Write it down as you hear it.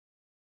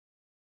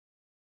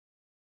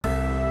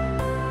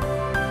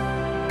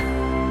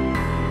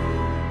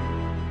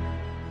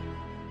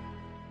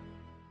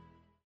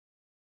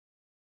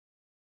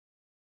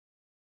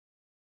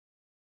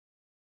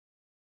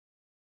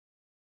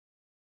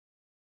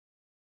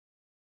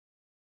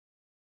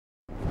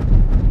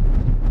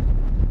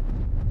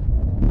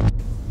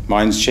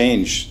Mines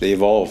change, they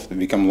evolve, they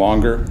become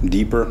longer,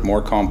 deeper,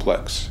 more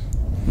complex.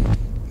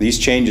 These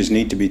changes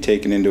need to be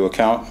taken into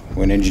account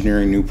when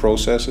engineering new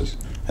processes,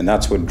 and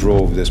that's what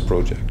drove this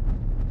project.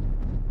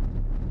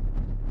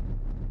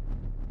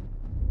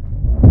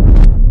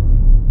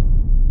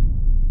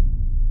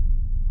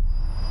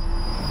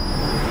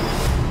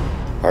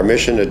 Our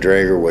mission at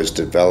Dräger was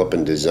to develop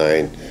and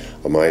design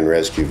a mine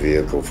rescue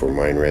vehicle for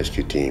mine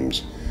rescue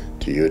teams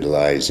to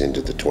utilize into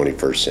the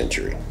 21st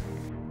century.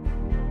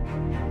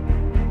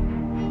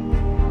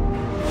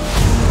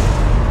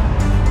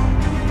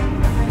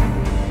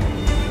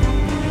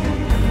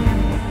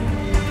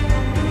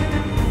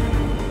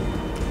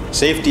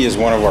 Safety is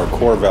one of our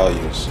core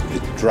values.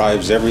 It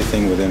drives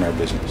everything within our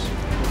business.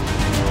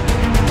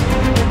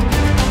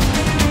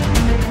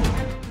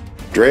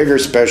 Dräger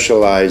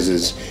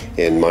specializes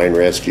in mine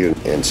rescue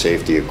and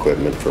safety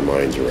equipment for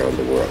mines around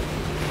the world.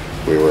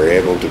 We were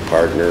able to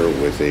partner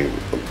with a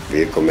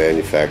vehicle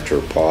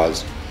manufacturer,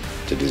 PAWS,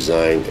 to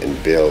design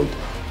and build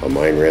a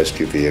mine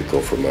rescue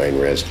vehicle for mine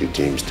rescue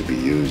teams to be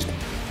used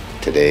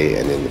today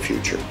and in the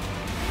future.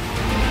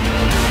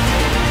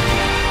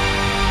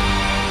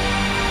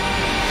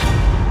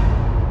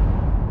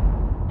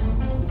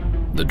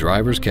 The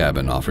driver's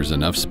cabin offers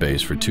enough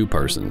space for 2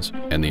 persons,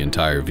 and the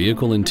entire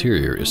vehicle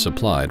interior is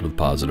supplied with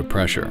positive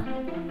pressure.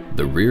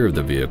 The rear of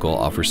the vehicle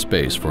offers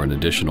space for an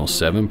additional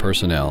 7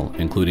 personnel,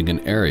 including an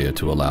area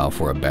to allow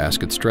for a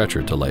basket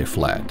stretcher to lay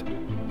flat.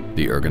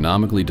 The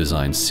ergonomically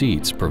designed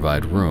seats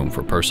provide room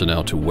for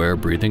personnel to wear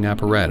breathing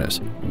apparatus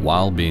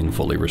while being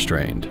fully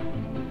restrained.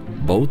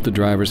 Both the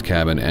driver's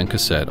cabin and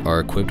cassette are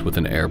equipped with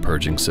an air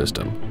purging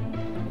system.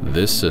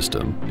 This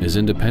system is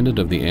independent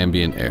of the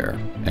ambient air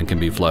and can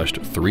be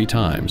flushed 3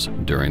 times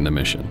during the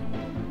mission.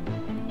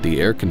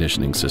 The air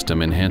conditioning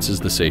system enhances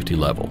the safety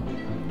level.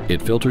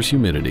 It filters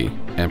humidity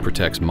and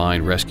protects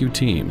mine rescue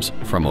teams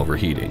from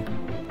overheating.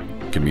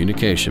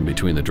 Communication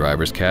between the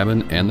driver's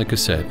cabin and the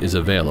cassette is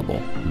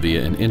available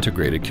via an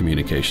integrated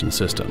communication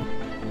system.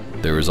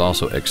 There is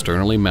also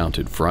externally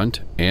mounted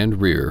front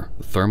and rear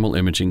thermal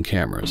imaging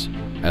cameras,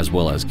 as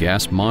well as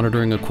gas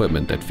monitoring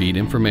equipment that feed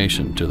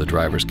information to the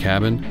driver's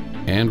cabin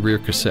and rear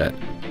cassette,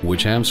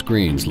 which have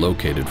screens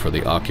located for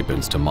the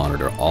occupants to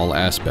monitor all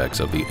aspects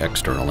of the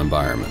external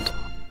environment.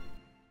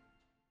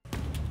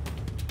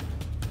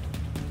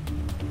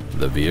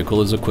 The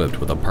vehicle is equipped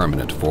with a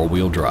permanent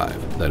 4-wheel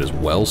drive that is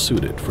well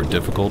suited for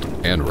difficult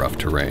and rough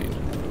terrain.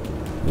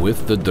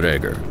 With the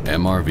Dräger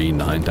MRV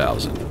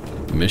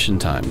 9000, mission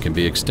time can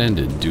be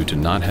extended due to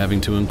not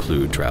having to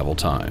include travel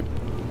time.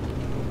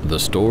 The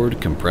stored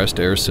compressed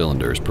air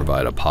cylinders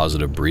provide a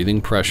positive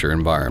breathing pressure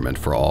environment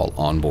for all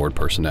onboard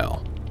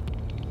personnel.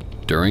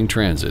 During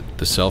transit,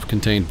 the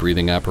self-contained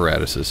breathing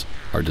apparatuses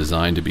are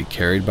designed to be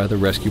carried by the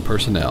rescue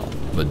personnel,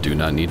 but do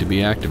not need to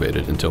be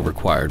activated until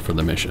required for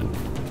the mission.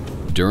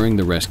 During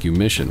the rescue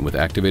mission with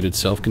activated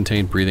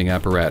self-contained breathing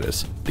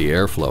apparatus, the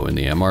airflow in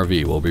the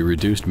MRV will be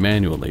reduced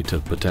manually to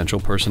potential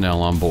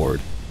personnel on board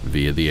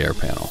via the air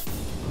panel.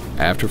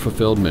 After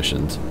fulfilled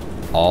missions,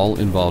 all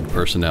involved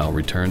personnel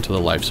return to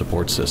the life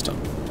support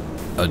system.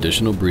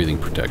 Additional breathing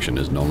protection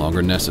is no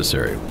longer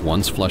necessary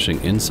once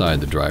flushing inside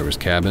the driver's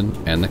cabin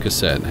and the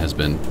cassette has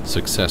been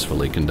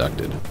successfully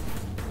conducted.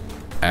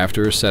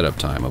 After a setup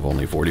time of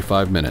only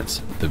 45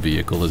 minutes, the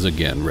vehicle is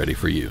again ready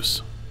for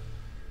use.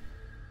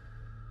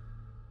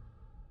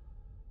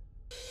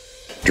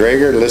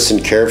 Dräger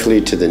listened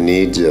carefully to the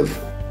needs of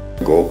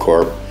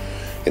Goldcorp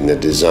in the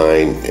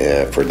design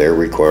for their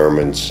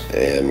requirements,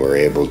 and were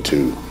able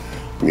to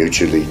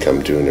mutually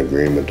come to an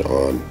agreement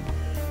on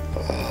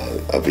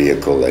a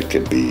vehicle that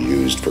could be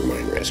used for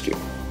mine rescue.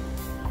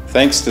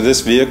 Thanks to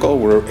this vehicle,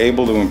 we're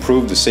able to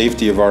improve the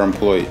safety of our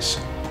employees.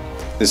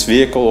 This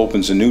vehicle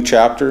opens a new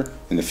chapter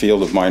in the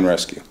field of mine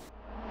rescue.